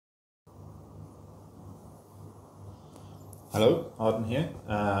Hello, Arden here.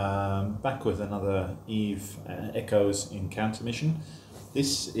 Back with another Eve Echoes encounter mission.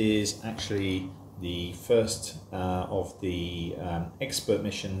 This is actually the first of the expert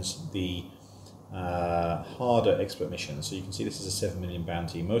missions, the harder expert missions. So you can see this is a 7 million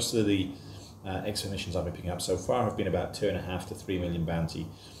bounty. Most of the expert missions I've been picking up so far have been about 2.5 to 3 million bounty.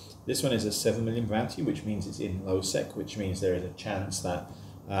 This one is a 7 million bounty, which means it's in low sec, which means there is a chance that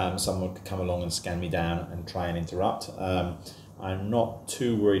someone could come along and scan me down and try and interrupt. I'm not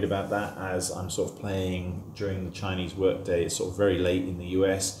too worried about that, as I'm sort of playing during the Chinese workday. It's sort of very late in the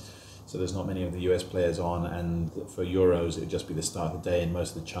US, so there's not many of the US players on, and for Euros it would just be the start of the day and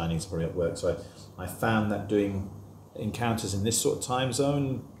most of the Chinese are probably at work. So I found that doing encounters in this sort of time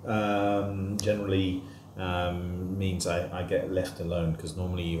zone generally means I get left alone, because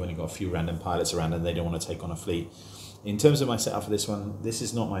normally you've only got a few random pilots around and they don't want to take on a fleet. In terms of my setup for this one, this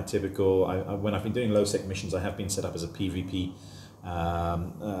is not my typical. When I've been doing low sec missions, I have been set up as a PvP,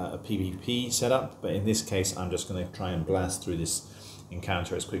 a PvP setup, but in this case, I'm just going to try and blast through this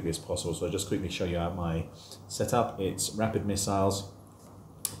encounter as quickly as possible. So I'll just quickly show you out my setup. It's rapid missiles,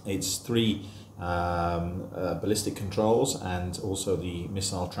 it's 3 ballistic controls, and also the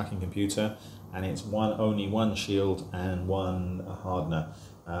missile tracking computer, and it's only one shield and one hardener.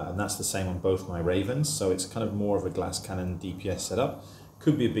 And that's the same on both my Ravens, so it's kind of more of a glass cannon DPS setup.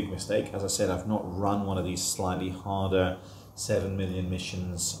 Could be a big mistake. As I said, I've not run one of these slightly harder 7 million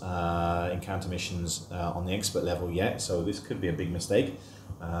missions, encounter missions on the expert level yet, so this could be a big mistake,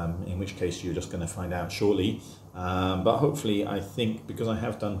 in which case you're just going to find out shortly. But hopefully, I think, because I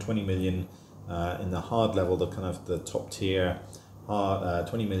have done 20 million in the hard level, the kind of the top tier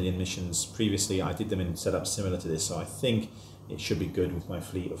 20 million missions previously, I did them in setups similar to this, so I think it should be good with my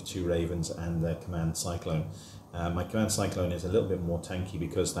fleet of 2 Ravens and the Command Cyclone. My Command Cyclone is a little bit more tanky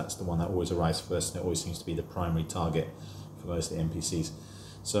because that's the one that always arrives first, and it always seems to be the primary target for most of the NPCs.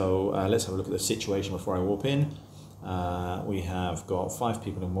 So let's have a look at the situation before I warp in. We have got 5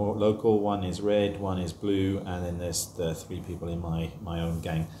 people in local, 1 is red, 1 is blue, and then there's the 3 people in my own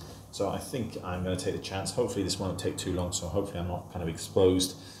gang. So I think I'm going to take the chance. Hopefully this won't take too long, so hopefully I'm not kind of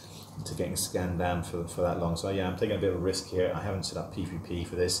exposed to getting scanned down for that long. So yeah, I'm taking a bit of a risk here. I haven't set up PvP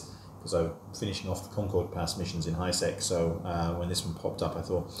for this because I'm finishing off the Concord Pass missions in high sec. So when this one popped up, I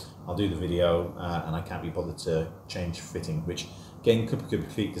thought I'll do the video, and I can't be bothered to change fitting, which again could be a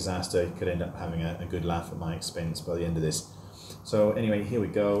complete disaster. You could end up having a good laugh at my expense by the end of this. So anyway, here we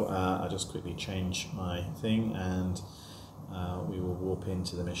go. I'll just quickly change my thing, and we will warp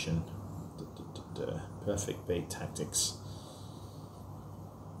into the mission. Perfect bait tactics.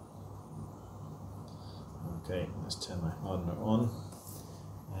 Okay, let's turn my hardener on,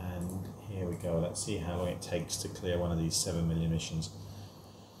 and here we go. Let's see how long it takes to clear one of these 7 million missions.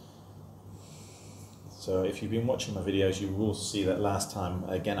 So if you've been watching my videos, you will see that last time,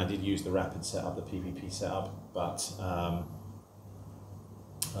 again, I did use the rapid setup, the PvP setup, but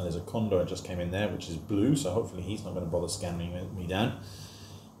there's a Condor that just came in there, which is blue, so hopefully he's not going to bother scanning me down.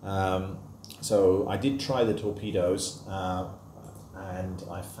 So I did try the torpedoes, and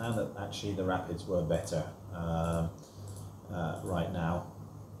I found that actually the rapids were better right now.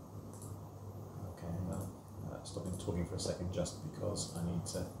 Okay, well, stop talking for a second just because I need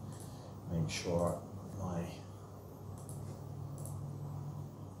to make sure my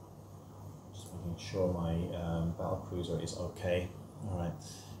battle cruiser is okay. All right,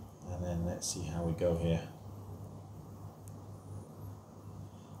 and then let's see how we go here.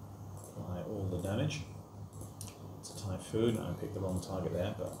 Apply all the damage. It's a Typhoon. I picked the wrong target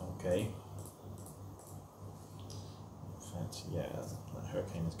there, but okay. In fact, yeah, that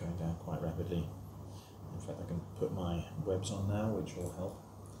hurricane is going down quite rapidly. In fact, I can put my webs on now, which will help.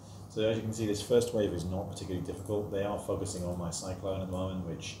 So as you can see, this first wave is not particularly difficult. They are focusing on my Cyclone at the moment,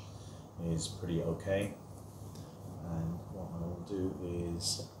 which is pretty okay. And what I will do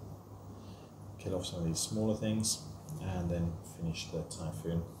is kill off some of these smaller things and then finish the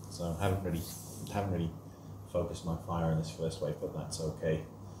Typhoon. So I haven't really focused my fire in this first wave, but that's okay.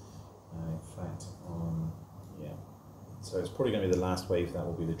 In fact, yeah. So it's probably going to be the last wave that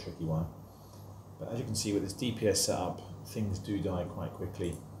will be the tricky one. But as you can see, with this DPS setup, things do die quite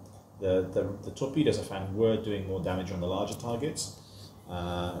quickly. The torpedoes I found were doing more damage on the larger targets,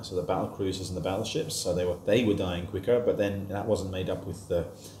 so the battle cruisers and the battleships. So they were dying quicker, but then that wasn't made up with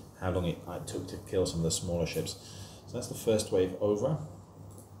how long it took to kill some of the smaller ships. So that's the first wave over,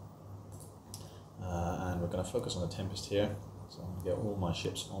 and we're going to focus on the Tempest here. So I'm going to get all my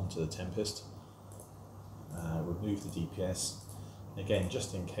ships onto the Tempest. Remove the DPS. Again,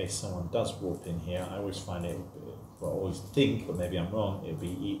 just in case someone does warp in here, I always find it, well, I always think, but maybe I'm wrong, it would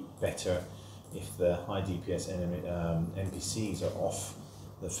be better if the high DPS NPCs are off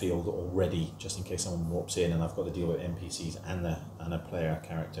the field already, just in case someone warps in and I've got to deal with NPCs and a player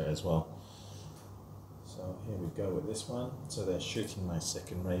character as well. So here we go with this one. So they're shooting my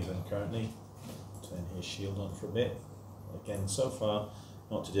second Raven currently. Turn his shield on for a bit. Again, so far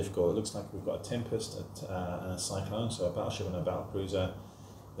not too difficult. It looks like we've got a Tempest and a Cyclone, so a battleship and a battle cruiser,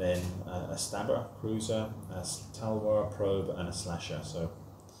 then a Stabber cruiser, a Talwar probe and a Slasher. So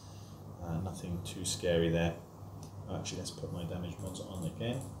nothing too scary there. Actually, let's put my damage mods on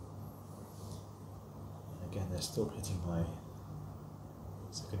again. Again, they're still hitting my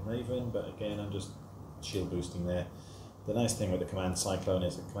second Raven, but again, I'm just shield boosting there. The nice thing with the Command Cyclone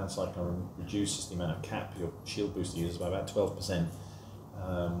is the Command Cyclone reduces the amount of cap your shield booster uses by about 12%,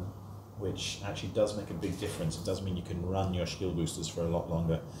 which actually does make a big difference. It does mean you can run your shield boosters for a lot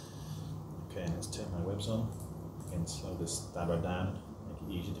longer. Okay, let's turn my webs on. Again, slow this Stabber down, make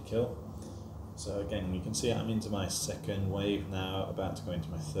it easier to kill. So again, you can see I'm into my second wave now, about to go into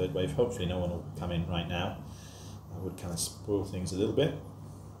my third wave. Hopefully no one will come in right now. I would kind of spoil things a little bit.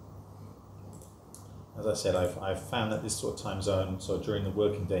 As I said, I've found that this sort of time zone, so during the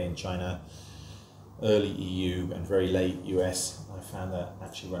working day in China, early EU and very late US, I found that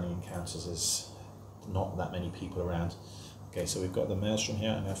actually running encounters is not that many people around. Okay, so we've got the Maelstrom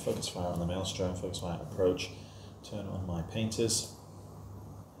here. I'm going to focus fire on the Maelstrom, focus fire approach, turn on my painters.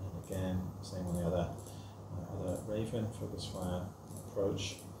 Again, same on the other Raven, focus fire,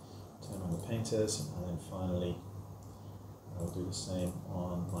 approach, turn on the painters, and then finally I'll do the same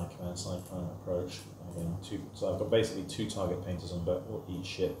on my Command Cyclone approach. Again, so I've got basically 2 target painters on each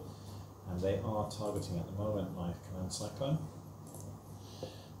ship, and they are targeting at the moment my Command Cyclone.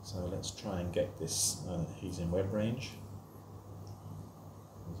 So let's try and get this, he's in web range.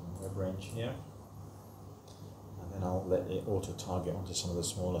 He's in web range here. And then I'll let it auto-target onto some of the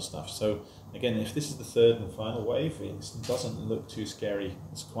smaller stuff. So again, if this is the third and final wave, it doesn't look too scary.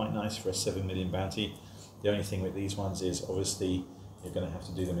 It's quite nice for a 7 million bounty. The only thing with these ones is obviously you're going to have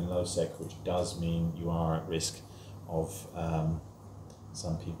to do them in low sec, which does mean you are at risk of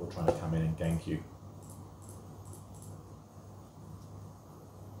some people trying to come in and gank you.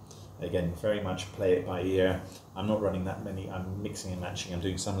 Again, very much play it by ear. I'm not running that many, I'm mixing and matching. I'm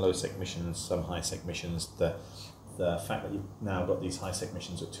doing some low sec missions, some high sec missions. The fact that you've now got these high sec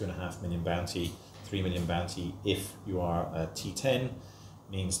missions at 2.5 million bounty, 3 million bounty, if you are a T10,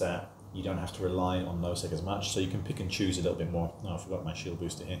 means that you don't have to rely on low sec as much, so you can pick and choose a little bit more. Oh, I forgot my shield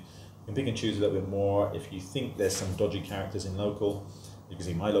booster here. You can pick and choose a little bit more if you think there's some dodgy characters in local. You can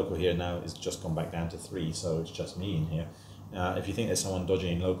see my local here now is just gone back down to 3, so it's just me in here. If you think there's someone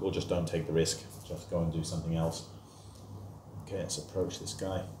dodgy in local, just don't take the risk. Just go and do something else. Okay, let's approach this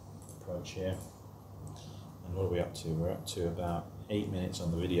guy. Approach here. And what are we up to? We're up to about 8 minutes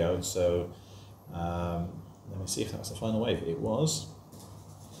on the video, so let me see if that was the final wave. It was.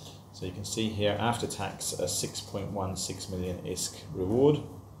 So you can see here, after tax, a 6.16 million ISK reward.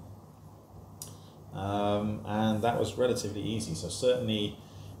 And that was relatively easy. So certainly,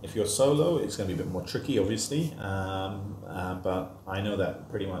 if you're solo, it's going to be a bit more tricky, obviously. But I know that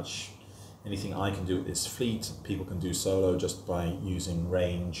pretty much anything I can do with this fleet, people can do solo just by using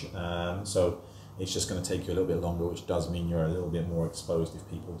range. So it's just going to take you a little bit longer, which does mean you're a little bit more exposed if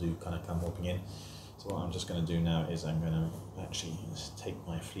people do kind of come warping in. So what I'm just going to do now is I'm going to actually take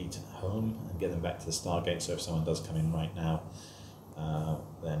my fleet home and get them back to the Stargate, so if someone does come in right now,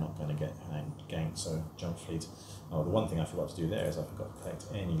 they're not going to get ganked. So jump fleet. Oh, the one thing I forgot to do there is I forgot to collect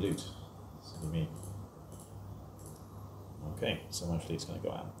any loot. Silly me. Okay, so my fleet's going to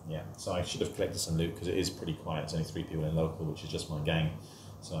go out. Yeah, so I should have collected some loot because it is pretty quiet. There's only 3 people in local, which is just my gang.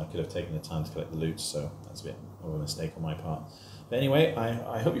 So I could have taken the time to collect the loot, so that's a bit of a mistake on my part. But anyway,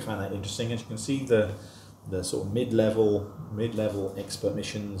 I hope you found that interesting. As you can see, the sort of mid-level expert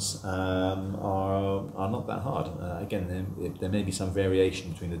missions are not that hard. Again, there may be some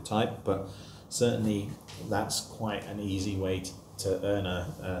variation between the type, but certainly that's quite an easy way to earn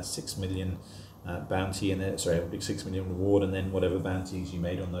a 6 million bounty, and sorry, a big 6 million reward, and then whatever bounties you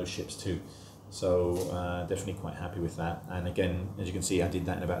made on those ships too. So definitely quite happy with that. And again, as you can see, I did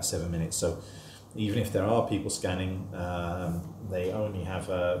that in about 7 minutes. So even if there are people scanning, they only have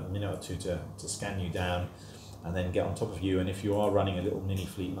a minute or two to scan you down and then get on top of you. And if you are running a little mini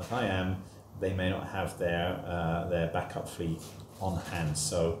fleet like I am, they may not have their backup fleet on hand.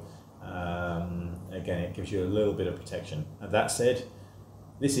 So again, it gives you a little bit of protection. And that said,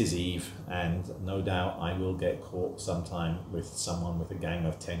 this is Eve, and no doubt I will get caught sometime with someone with a gang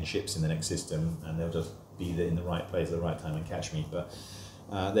of 10 ships in the next system, and they'll just be in the right place at the right time and catch me. But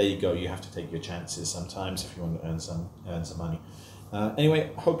there you go. You have to take your chances sometimes if you want to earn some money.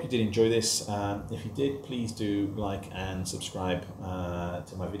 Anyway, I hope you did enjoy this. If you did, please do like and subscribe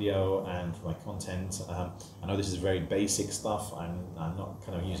to my video and my content. I know this is very basic stuff. I'm not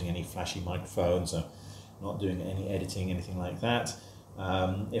kind of using any flashy microphones, or not doing any editing, anything like that.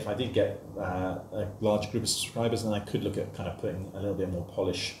 If I did get a large group of subscribers, then I could look at kind of putting a little bit more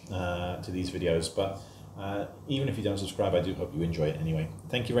polish to these videos. But even if you don't subscribe, I do hope you enjoy it anyway.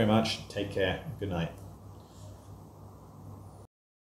 Thank you very much. Take care. Good night.